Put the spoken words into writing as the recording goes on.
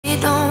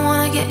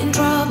get in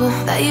trouble,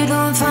 that you're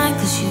doing fine,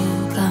 cause you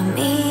got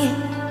me.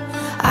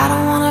 I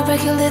don't wanna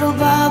break your little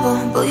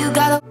bubble, but you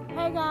gotta.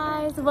 Hey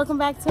guys, welcome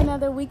back to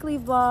another weekly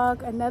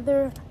vlog,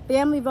 another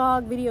family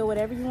vlog video,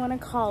 whatever you want to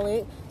call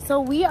it. So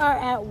we are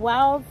at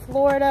Wild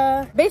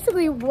Florida.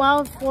 Basically,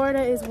 Wild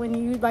Florida is when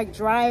you like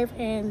drive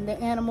and the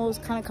animals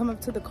kind of come up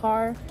to the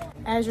car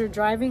as you're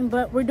driving,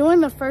 but we're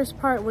doing the first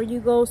part where you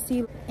go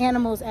see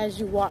animals as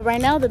you walk. Right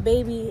now the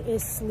baby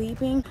is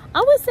sleeping. I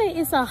would say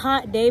it's a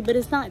hot day, but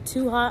it's not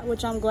too hot,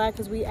 which I'm glad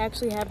because we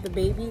actually have the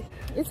baby.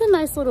 It's a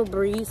nice little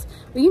breeze,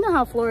 but you know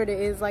how Florida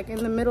is, like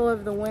in the middle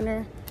of the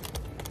winter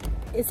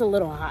it's a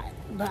little hot,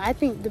 but I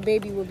think the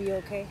baby will be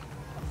okay.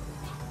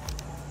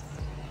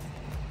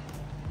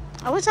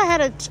 I wish I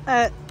had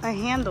a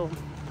handle.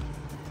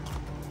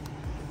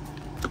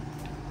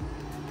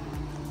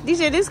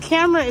 DJ, this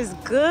camera is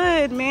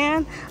good,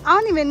 man. I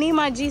don't even need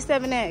my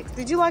G7X.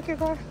 Did you lock your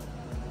car?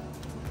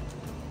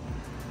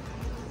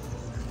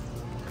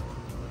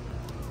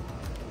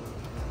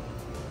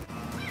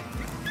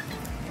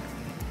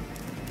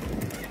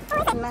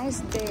 A nice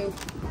day.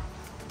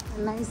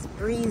 A nice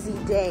breezy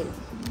day.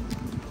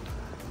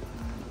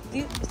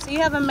 So you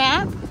have a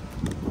map?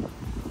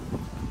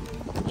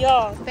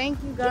 Y'all,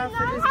 thank you God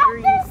for this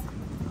breeze.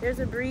 There's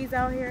a breeze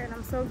out here and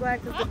I'm so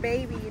glad because the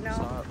baby, you know.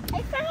 Stop.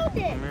 I found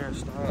it. Come here,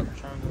 stop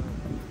trying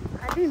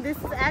to. I think this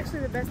is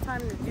actually the best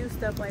time to do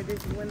stuff like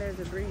this when there's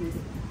a breeze.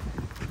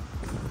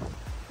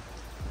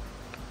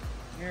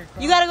 Here,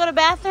 You gotta go to the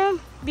bathroom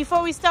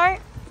before we start?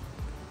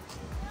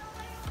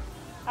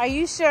 Are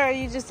you sure or are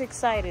you just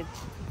excited?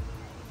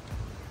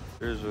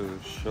 There's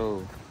a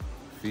show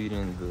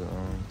feeding the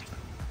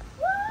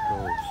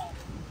girls.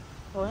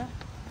 What?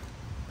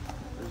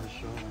 There's a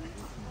show.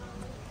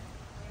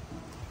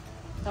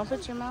 Don't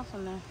put your mouth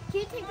in there. Can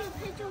you take a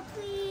picture,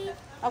 please?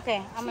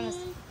 Okay, I'm gonna.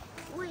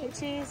 Wait,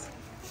 Cheese.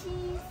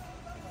 cheese.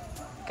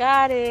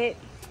 Got it.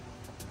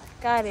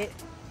 Got it.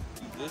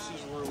 This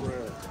is where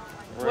we're at.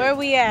 Right. Where are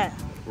we at?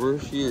 We're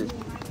here.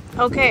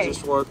 Okay.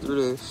 Just walk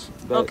through this.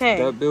 Okay.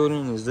 That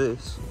building is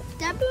this.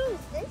 That being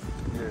this?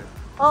 Yeah.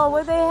 Oh,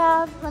 what they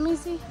have? Let me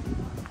see.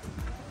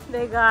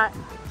 They got.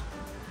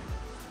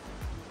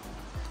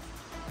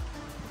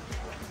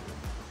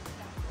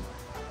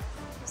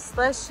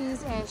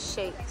 Slushies and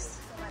shakes.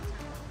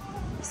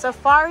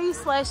 Safari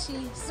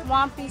slushy,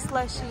 swampy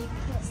slushy,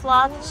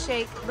 sloth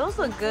shake. Those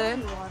look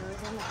good.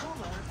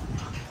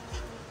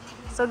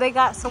 So they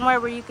got somewhere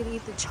where you can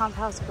eat the Chomp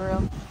House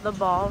Grill, the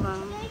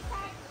ballroom.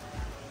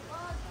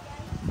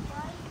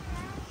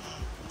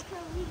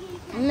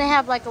 And they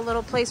have like a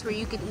little place where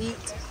you could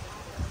eat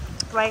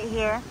right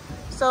here.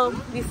 So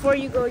before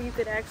you go, you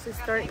could actually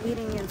start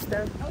eating and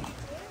stuff.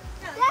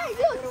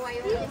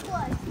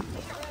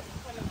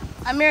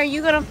 Amir, are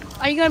you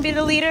gonna be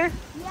the leader?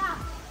 Yeah.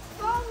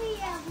 Follow me.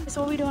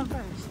 So what are we doing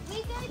first?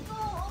 We gotta go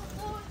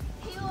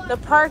over here. The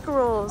park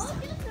rules.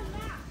 Look at the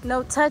map.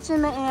 No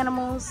touching the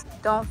animals.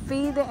 Don't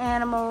feed the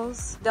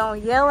animals.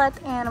 Don't yell at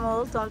the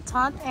animals. Don't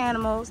taunt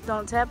animals.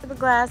 Don't tap the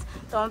glass.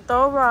 Don't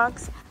throw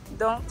rocks.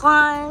 Don't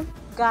climb.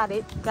 Got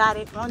it. Got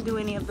it. Don't do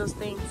any of those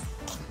things.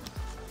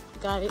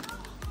 Got it.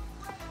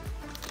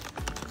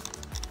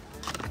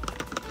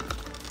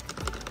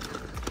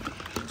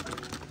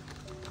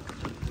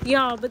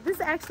 Y'all, but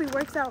this actually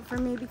works out for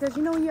me because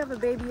you know when you have a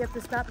baby, you have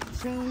to stop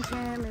to change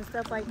him and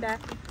stuff like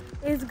that.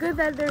 It's good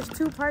that there's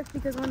two parks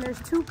because when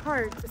there's two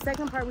parks, the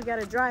second part we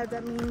gotta drive.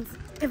 That means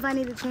if I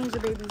need to change the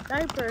baby's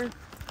diaper,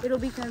 it'll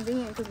be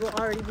convenient because we'll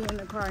already be in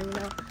the car, you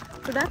know.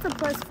 So that's a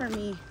plus for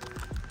me.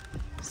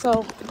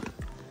 So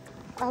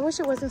I wish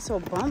it wasn't so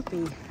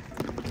bumpy.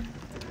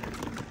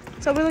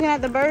 So we're looking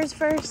at the birds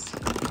first.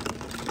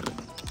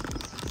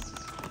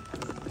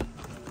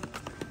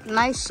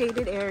 Nice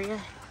shaded area.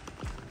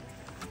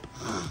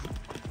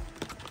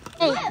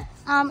 Hey,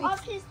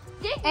 Off his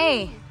dick.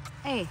 hey,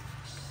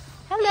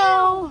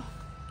 hello.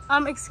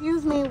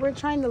 Excuse me, we're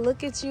trying to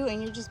look at you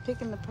and you're just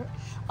picking the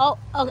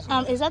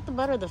is that the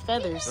butt or the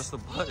feathers? That's the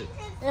butt.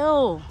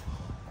 Ew.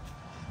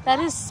 That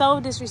is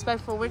so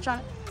disrespectful. We're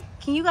trying.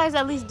 Can you guys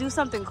at least do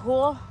something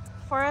cool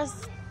for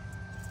us?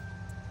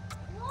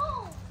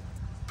 No.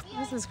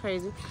 This is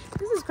crazy.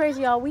 This is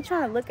crazy, y'all. We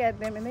trying to look at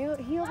them and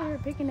he over here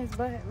picking his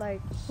butt. Like,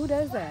 who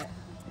does that?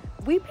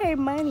 We pay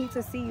money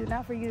to see you,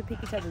 not for you to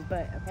pick each other's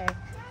butt, okay?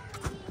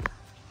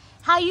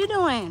 How you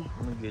doing?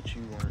 I'm gonna get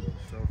you one of those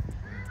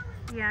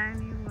selfies. Yeah, I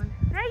need one.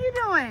 How you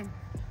doing?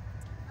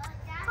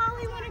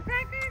 Polly, want a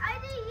cracker? I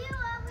think you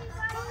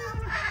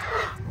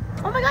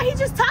everybody. Oh my God, he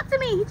just talked to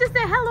me. He just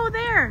said hello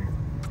there.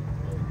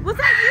 Was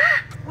that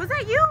you? Was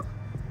that you?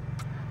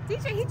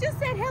 DJ, he just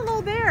said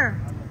hello there.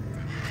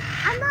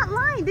 I'm not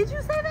lying. Did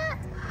you say that?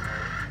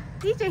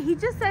 DJ, he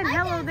just said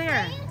hello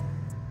there.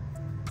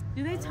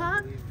 Do they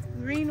talk?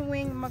 Green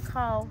wing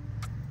macaw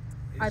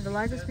are the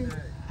largest species.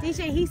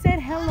 DJ, he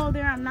said hello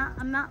there. I'm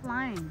not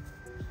lying.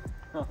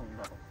 Oh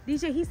no.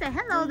 DJ, he said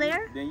hello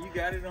there. Then you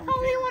got it on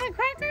Polly, you camera. want a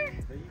cracker?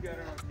 Then you got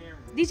it on camera.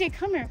 DJ,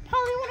 come here.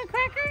 Polly, you want a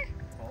cracker?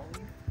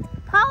 Polly?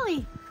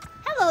 Polly,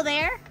 hello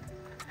there.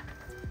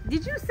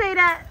 Did you say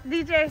that,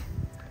 DJ?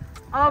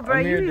 Oh, bro,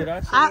 Amir, you. did I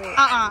say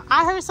that?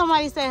 I heard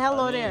somebody say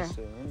hello I there. didn't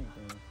say anything.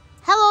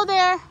 Hello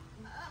there.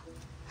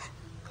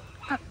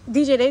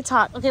 DJ, they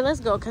talk. Okay, let's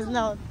go. Cause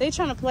no, they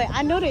trying to play.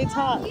 I know they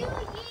talk.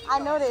 I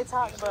know they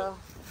talk, bro.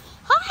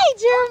 Hi,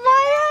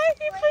 Jeremiah.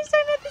 Your first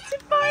time at the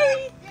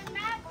safari.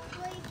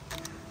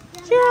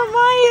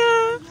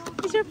 Jeremiah,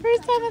 it's your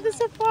first time at the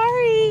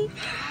safari.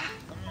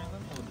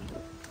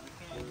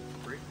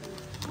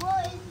 Well,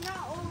 it's not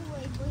all the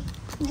way,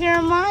 but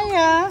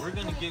Jeremiah, We're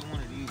gonna get one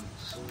of these.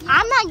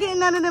 I'm not getting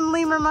none of them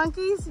lemur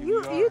monkeys.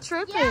 You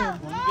tripping? Yeah.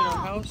 When we get our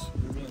house,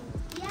 we're getting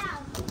one.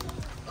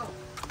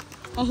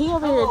 yeah. And he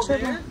over here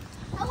tripping.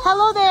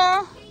 Hello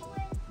there.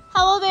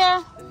 Hello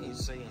there.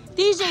 He's saying.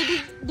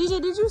 DJ,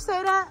 did you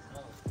say that?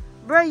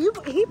 Bro,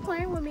 he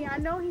playing with me. I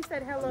know he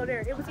said hello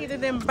there. It was either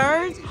them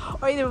birds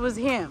or either it was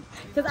him.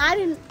 Cause I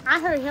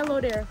heard hello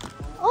there.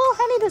 Oh,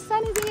 honey, the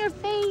sun is in your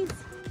face.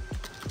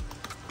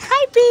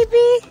 Hi,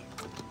 baby.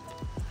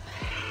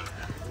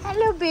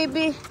 Hello,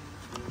 baby.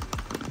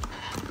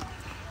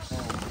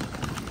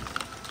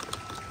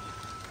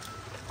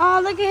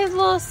 Oh, look at his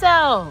little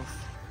self.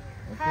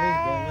 Okay,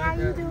 Hi, how you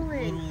don't let that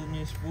doing?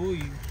 littleness fool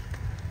you.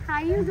 How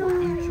you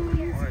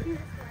doing? Alright.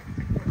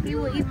 He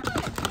will eat.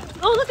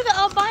 Oh, look at the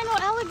albino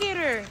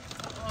alligator.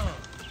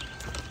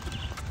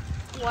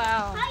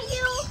 Wow. How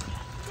you?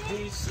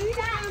 He's He's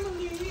fat.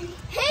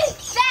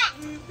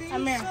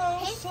 Come here.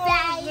 He's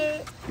fat.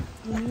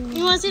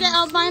 You want to see the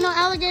albino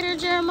alligator,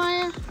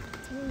 Jeremiah?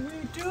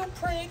 we do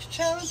pranks,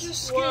 challenges,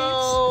 skits.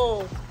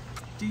 Whoa.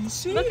 Do you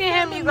see? Look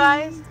at him, you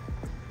guys.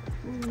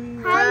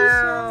 Wow.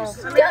 Wow.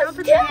 There's two.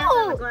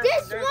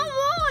 There's one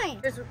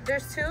more.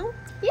 There's two?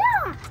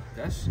 Yeah.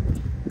 That's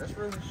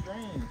really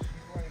strange.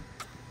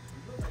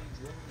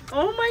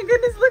 Oh my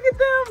goodness, look at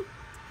them.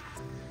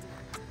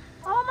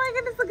 Oh my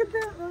goodness, look at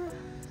them.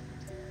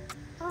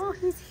 Oh,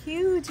 he's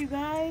huge, you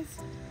guys.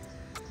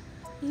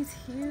 He's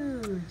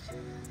huge.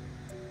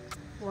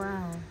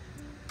 Wow.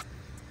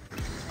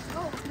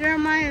 Oh,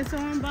 Jeremiah is so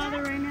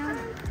unbothered right now.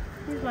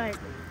 He's like.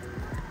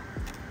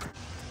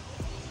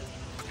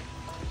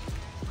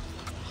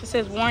 She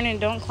says, warning,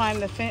 don't climb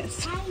the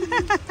fence.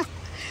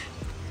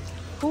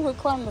 Who would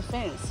climb the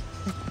fence?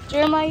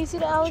 Jeremiah, you see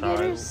the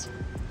alligators?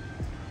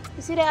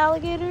 You see the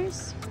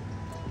alligators?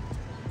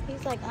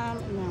 He's like,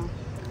 no.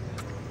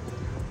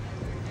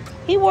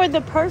 He wore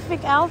the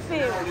perfect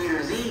outfit.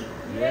 Alligators eat?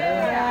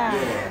 Yeah.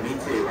 Yeah, me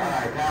too. All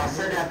right, pal,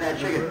 send out that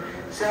chicken.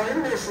 So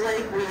in this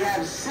lake, we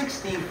have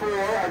 64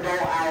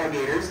 adult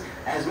alligators,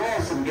 as well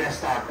as some guest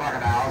star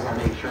crocodiles. I'll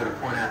make sure to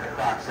point out the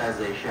crocs as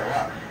they show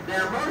up.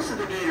 Now, most of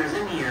the gators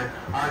in here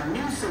are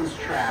nuisance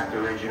trapped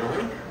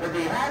originally, but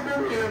they have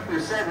been here for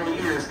several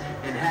years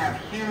and have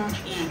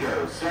huge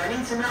egos. So I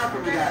need to know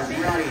from you guys,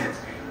 the audience,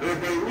 if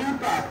they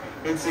leap up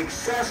and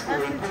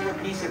successfully pull a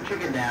piece of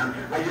chicken down,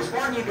 I just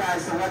want you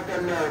guys to let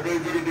them know they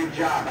did a good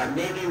job by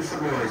making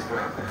some noise for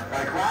them.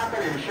 By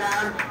clapping and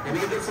shouting and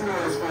making some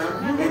noise for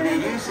them. If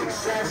they do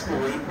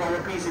successfully pull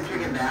a piece of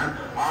chicken down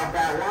off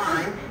that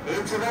line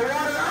into the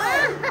water.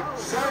 Oh,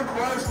 so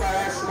close by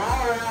that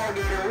smaller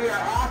alligator. We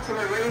are off to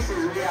the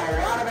races. We have a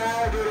lot of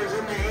alligators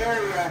in the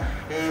area,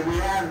 and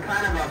we have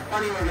kind of a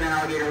funny looking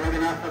alligator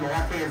looking up from the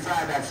left-hand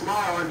side. That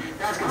smaller one,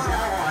 that's because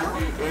that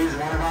one is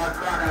one of our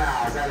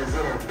crocodiles. That is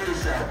little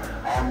Queso,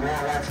 our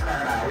Morlex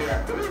crocodile. We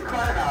have 3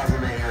 crocodiles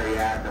in the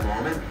area at the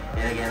moment,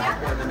 and again, I'll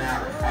point them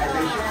out as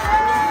they show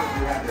up.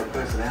 You have their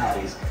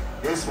personalities.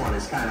 This one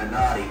is kind of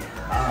naughty.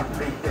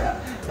 Yeah,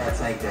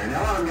 that's like there.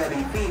 Now I'm going to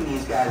be feeding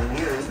these guys in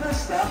here is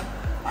this stuff.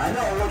 I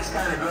know it looks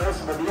kind of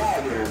gross, but the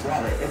alligators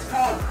love it. It's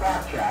called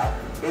croc chow.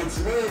 It's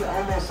made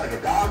almost like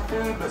a dog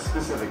food, but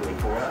specifically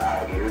for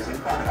alligators and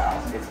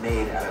crocodiles. It's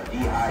made out of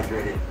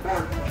dehydrated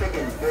pork,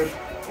 chicken, fish,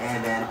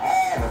 and then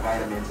all the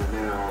vitamins and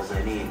minerals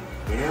they need.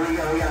 And here we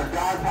go. We got a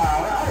dog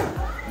pile.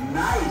 Oh,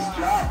 nice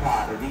jaw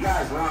pop. If you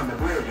guys were on the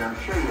bridge, I'm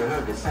sure you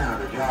heard the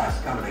sound of the jaws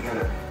coming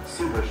together.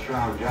 Super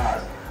strong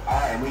jaws. All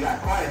right, and we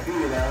got quite a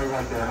few of those,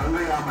 like they're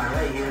hungry on my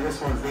right here.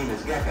 This one's name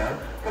is Gecko.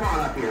 Come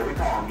on up here. We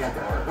call him Gecko,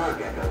 or her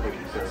Gecko, because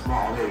she's so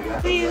small. There you go.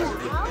 He has a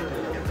big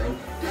looking thing.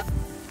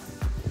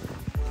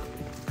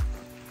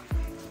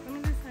 Come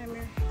in this time,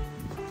 Mary.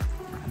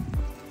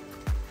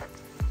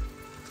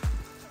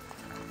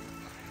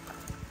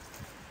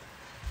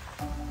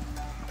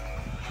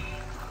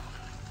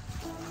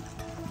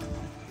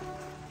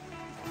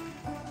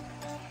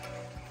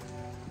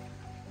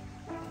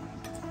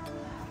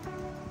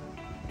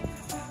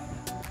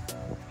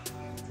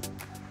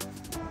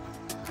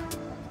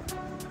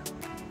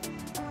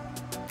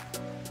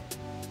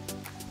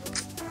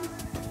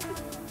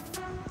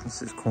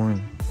 This is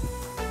corny.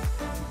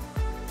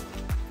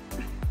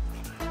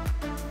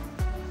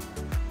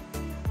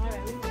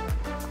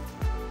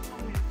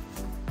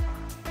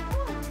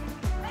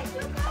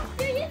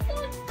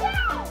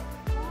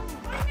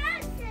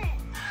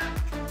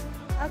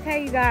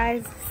 Okay, you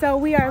guys, so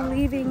we are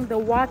leaving the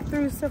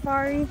walkthrough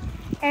safari,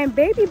 and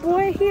baby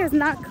boy, he has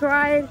not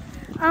cried.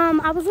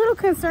 I was a little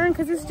concerned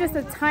because it's just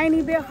a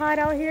tiny bit hot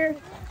out here,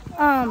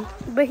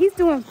 but he's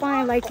doing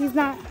fine. Like he's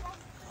not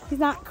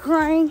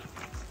crying.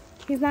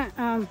 He's not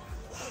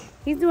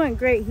He's doing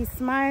great. He's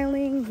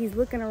smiling. He's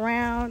looking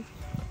around.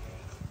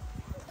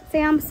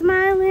 Say, I'm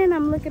smiling.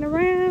 I'm looking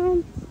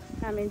around.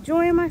 I'm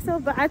enjoying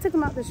myself. But I took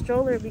him out the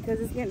stroller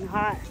because it's getting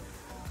hot.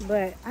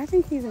 But I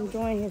think he's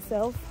enjoying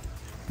himself.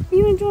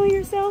 You enjoying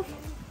yourself?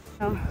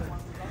 Oh.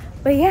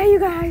 But yeah, you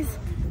guys.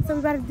 So we're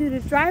about to do the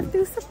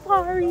drive-through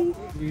safari.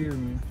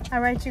 All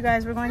right, you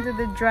guys. We're going to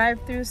the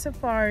drive-through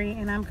safari.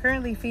 And I'm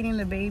currently feeding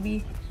the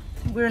baby.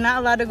 We're not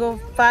allowed to go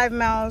 5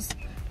 miles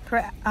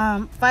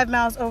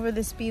over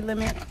the speed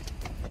limit.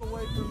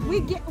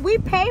 We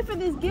pay for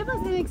this. Give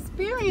us an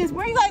experience.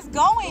 Where are you guys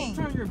going?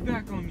 Turn your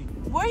back on me.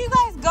 Where are you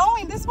guys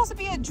going? This is supposed to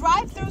be a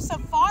drive-through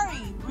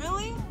safari.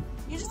 Really?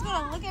 You're just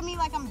gonna look at me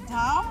like I'm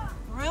dumb?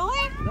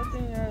 Really?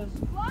 Nothing has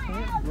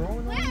plants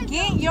growing on it.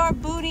 Get your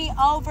booty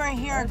over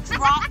here.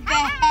 Drop the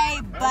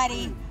hay,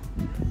 buddy.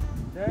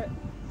 That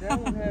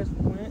one has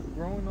plant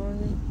growing on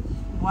it.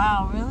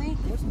 Wow, really?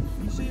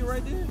 You see it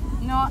right there?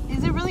 No,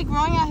 is it really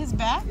growing out his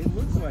back? It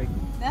looks like it.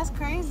 That's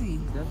crazy.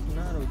 That's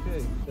not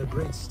okay. A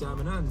great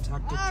stamina and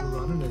tactic to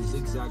run in a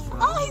zigzag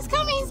pattern. Oh, he's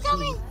coming, he's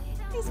coming.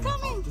 He's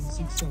coming. Often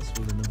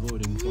successful in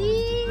avoiding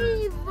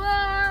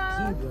zebra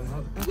have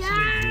excellent vision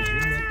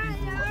that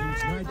even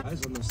huge night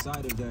eyes on the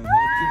side of their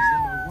head gives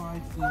them a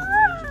wide field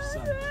range of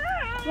sight.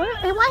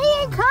 Why he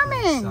ain't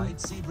coming?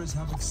 Sight, zebras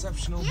have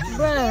exceptional vision.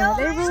 Bruh,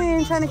 they really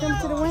ain't trying to come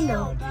to the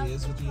window.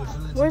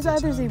 Where's the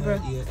other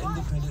zebra?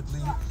 Independently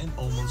in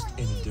almost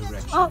any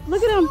direction. Oh,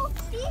 look at him.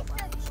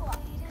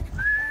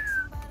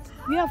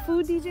 You have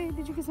food, DJ?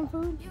 Did you get some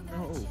food?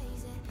 No.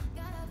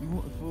 You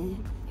want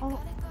food? Oh,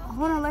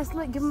 hold on. Let's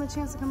give him a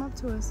chance to come up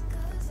to us.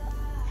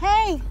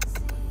 Hey,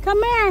 come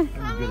here.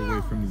 Let me get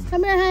away from you.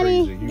 Come here,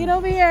 honey. Get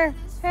over here.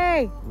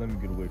 Hey. Let me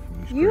get away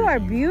from you. You are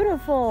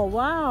beautiful.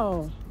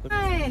 Wow.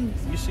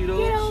 You see those?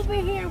 Get over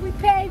here. We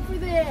paid for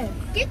this.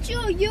 Get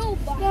you,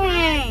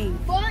 Dang.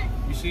 But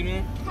You see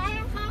them?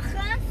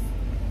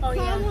 Oh,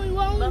 yeah.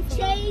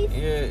 chase.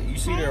 Yeah, you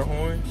see their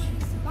horns?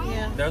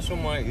 Yeah. That's what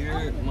my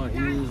ears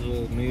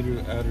made her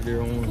out of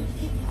their horns.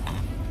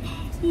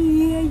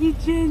 Yeah, you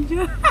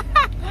ginger.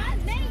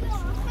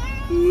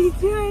 He's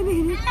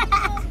doing it.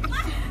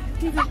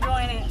 He's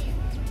enjoying it.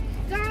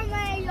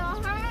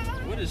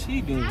 What is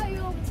he doing?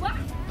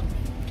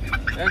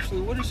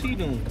 Actually, what is he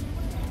doing?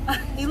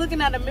 He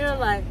looking at the mirror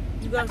like,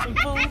 you got some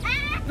food?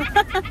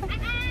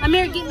 I'm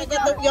here getting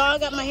y'all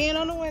got my hand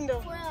on the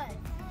window.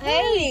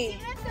 Hey.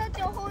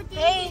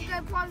 Hey.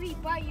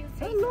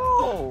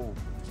 Hello.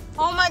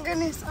 Oh my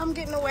goodness, I'm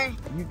getting away.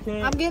 You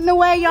can't. I'm getting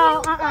away,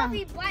 y'all.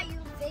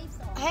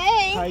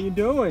 Hey. How you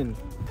doing?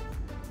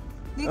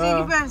 DJ,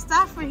 you better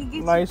stop for he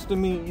gets Nice to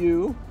meet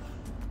you.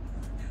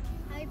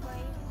 Hi,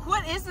 buddy.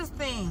 What is this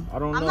thing? I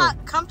don't know. I'm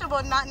not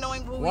comfortable not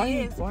knowing who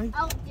he is. Why?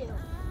 I'll do.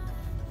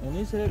 And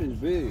his head is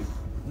big.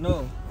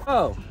 No.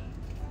 Oh.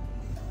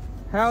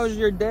 How's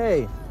your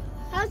day?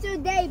 How's your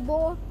day,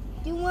 boy?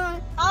 Do you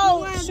want?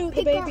 Shoot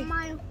the baby.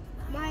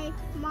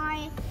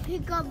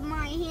 Pick up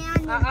my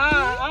hand.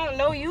 I don't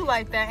know you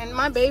like that, and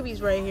my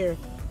baby's right here.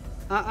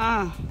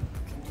 Do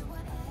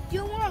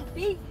you want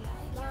big?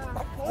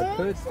 I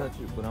could touch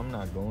it, but I'm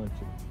not going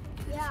to.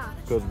 Yeah.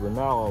 Because we're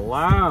not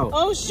allowed.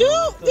 Oh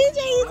shoot! DJ,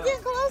 he's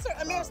getting closer.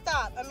 Amir,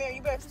 stop. Amir,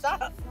 you better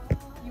stop.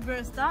 You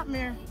better stop,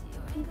 Amir.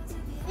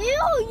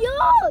 Ew,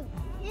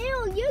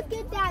 you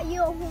get that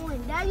your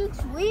horn. That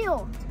looks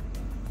real.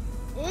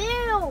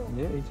 Ew.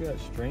 Yeah, he's got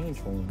strange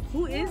horns.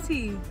 Who is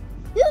he?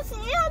 This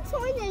ants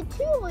on it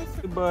too. Hey,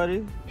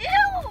 buddy.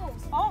 Ew.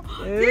 Oh,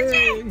 Hey.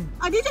 DJ.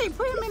 DJ,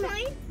 put him in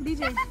there.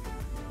 DJ.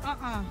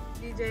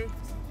 DJ.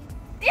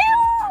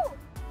 Ew.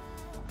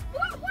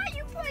 Why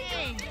you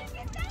putting?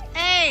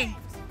 Hey.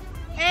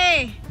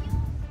 Hey.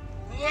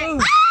 Oh. He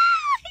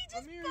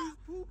just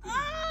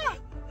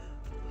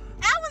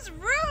that was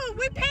rude.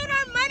 We paid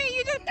our money.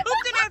 You just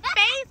pooped in our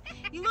face.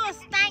 You little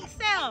stank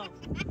self.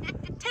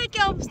 Take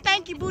your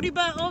stanky booty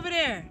butt over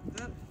there.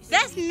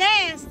 That's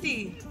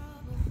nasty.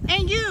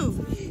 And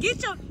you,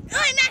 get your, and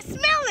I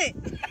smell it.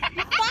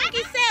 You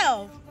funky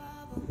self.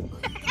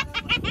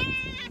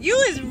 You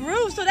is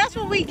rude, so that's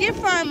what we get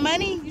for our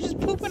money. You just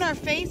poop in our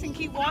face and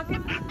keep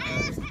walking.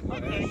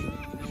 Okay.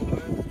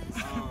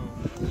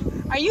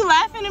 Are you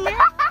laughing, Amir?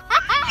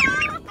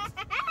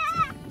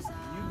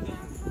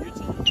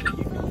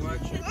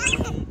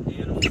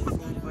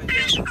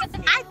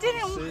 I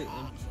didn't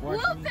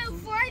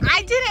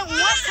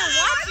want to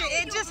watch it.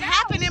 It just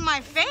happened in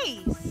my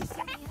face.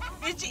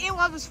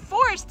 I was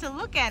forced to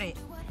look at it.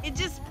 It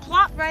just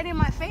plopped right in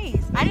my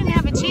face. I didn't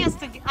have a chance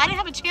to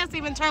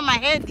even turn my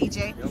head,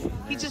 DJ.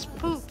 He just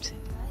pooped.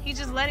 He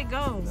just let it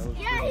go.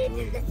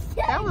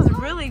 That was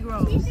really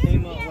gross. It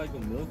came out like a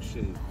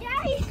milkshake.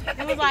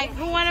 It was like,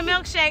 who want a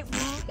milkshake?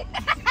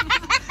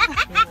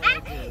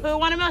 Who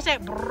want a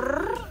milkshake?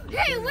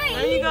 Hey, wait.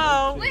 There you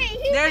go.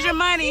 There's your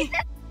money.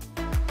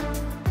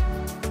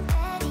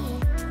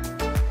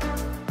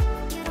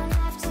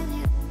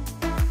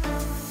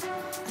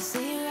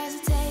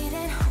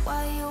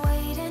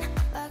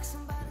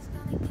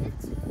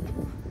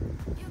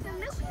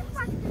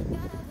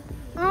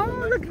 Oh,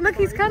 look,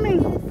 he's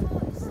coming. Oh, no,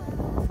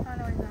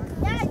 he's not.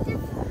 Yeah,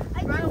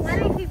 Why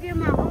do you keep giving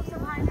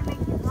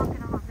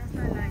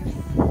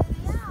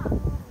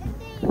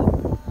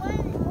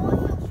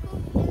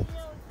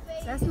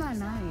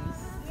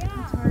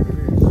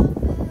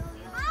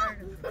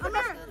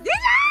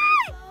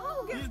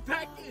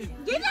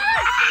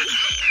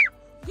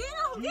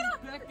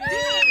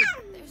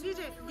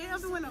DJ, get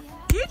out the window.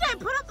 DJ,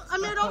 put up the,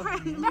 Amir, don't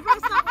hurt. DJ,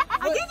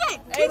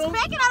 he's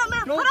backing out,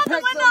 Amir. Put up the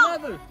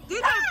window.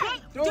 DJ,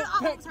 Don't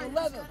peck the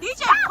leather.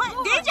 DJ, put,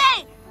 DJ,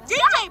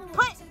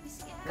 put.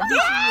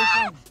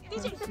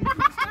 DJ,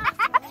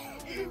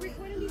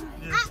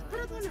 put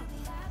up the window.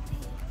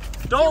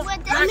 Don't.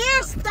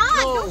 Amir, stop.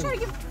 Don't try to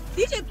get.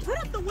 DJ, put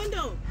up the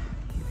window.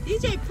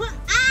 DJ, put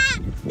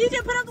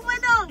up the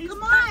window.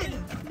 Come on.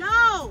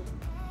 No.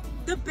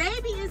 The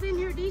baby is in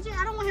here, DJ.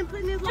 I don't want him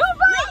putting his.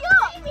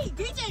 Baby.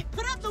 DJ,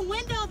 put up the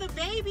window. The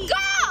baby.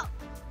 Go.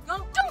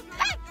 Don't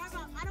peck.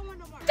 I don't want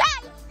no more.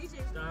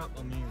 DJ, Stop,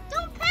 Amir.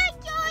 Don't peck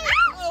yours.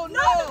 Oh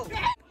no.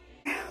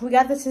 we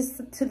got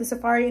this to the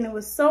safari and it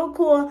was so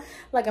cool.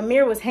 Like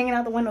Amir was hanging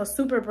out the window,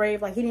 super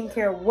brave. Like he didn't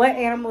care what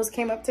animals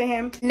came up to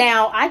him.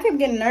 Now I kept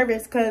getting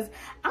nervous because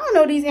I don't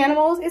know these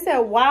animals. It said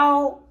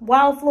wild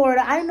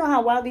Florida. I didn't know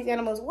how wild these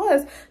animals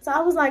was. So I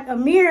was like,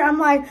 Amir, I'm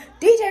like,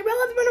 DJ,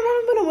 roll out the window, roll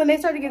out the window. When they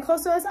started to get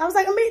close to us, I was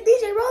like, Amir,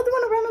 DJ, roll out the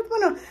window, roll out the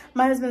window.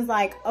 My husband's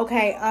like,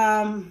 okay,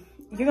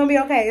 you're gonna be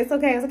okay. It's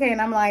okay, it's okay.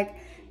 And I'm like,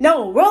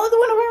 no, roll out the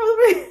window, roll out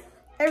the window.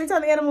 Every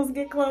time the animals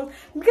get close,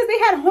 because they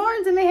had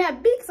horns and they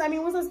had beaks. I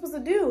mean, what's I supposed to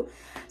do?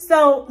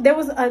 So there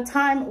was a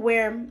time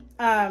where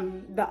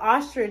the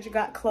ostrich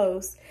got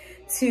close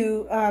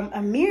to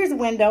Amir's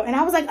window, and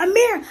I was like,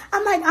 Amir,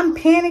 I'm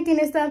panicking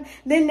and stuff.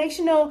 Then next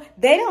you know,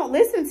 they don't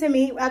listen to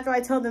me after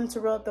I tell them to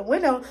roll up the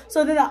window.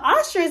 So then the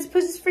ostrich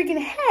puts his freaking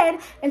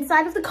head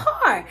inside of the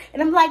car,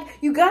 and I'm like,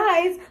 you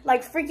guys,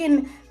 like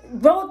freaking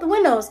roll up the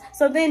windows.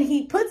 So then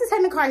he puts his head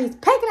in the car, he's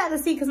pecking out the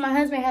seat because my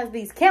husband has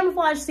these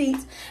camouflage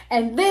seats,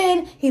 and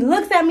then he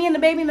looks at me and the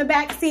baby in the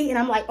back seat, and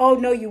I'm like, oh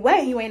no, you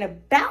ain't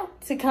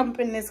about to come up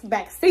in this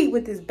back seat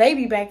with this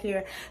baby back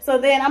here. So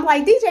then I'm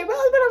like, DJ, roll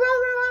the window,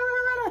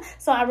 roll.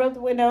 So I rolled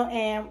the window,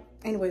 and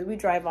anyway, we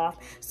drive off.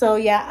 So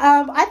yeah,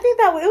 I think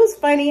that it was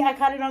funny. I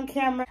caught it on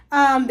camera.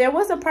 There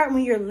was a part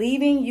when you're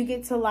leaving, you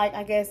get to, like,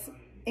 I guess,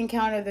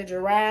 encounter the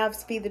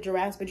giraffes, feed the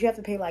giraffes, but you have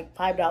to pay like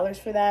 $5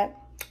 for that.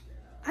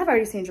 I've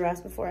already seen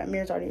giraffes before.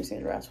 Amir's already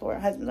seen giraffes before.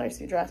 My husband's already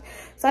seen giraffes.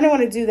 So I didn't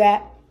want to do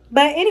that.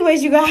 But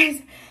anyways, you guys,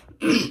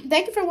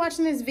 thank you for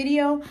watching this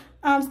video.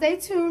 Stay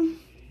tuned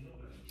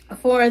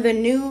for the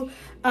new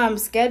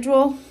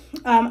schedule.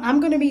 I'm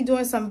going to be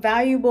doing some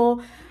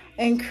valuable,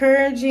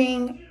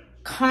 encouraging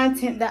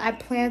content that I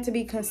plan to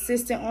be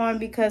consistent on,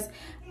 because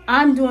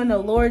I'm doing the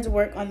Lord's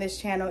work on this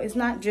channel. It's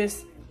not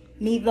just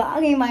me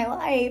vlogging my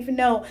life.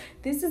 No,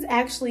 this is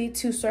actually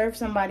to serve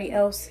somebody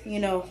else, you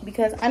know,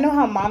 because I know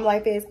how mom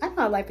life is. I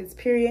know how life is,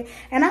 period.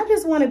 And I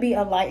just want to be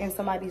a light in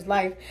somebody's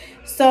life.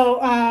 So,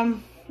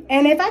 and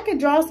if I could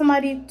draw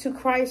somebody to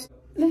Christ,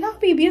 then that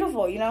would be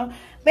beautiful, you know.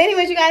 But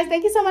anyways, you guys,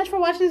 thank you so much for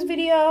watching this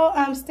video.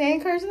 Stay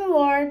encouraged in the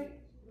Lord.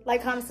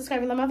 Like, comment, subscribe,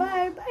 and love my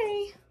vibe.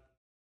 Bye.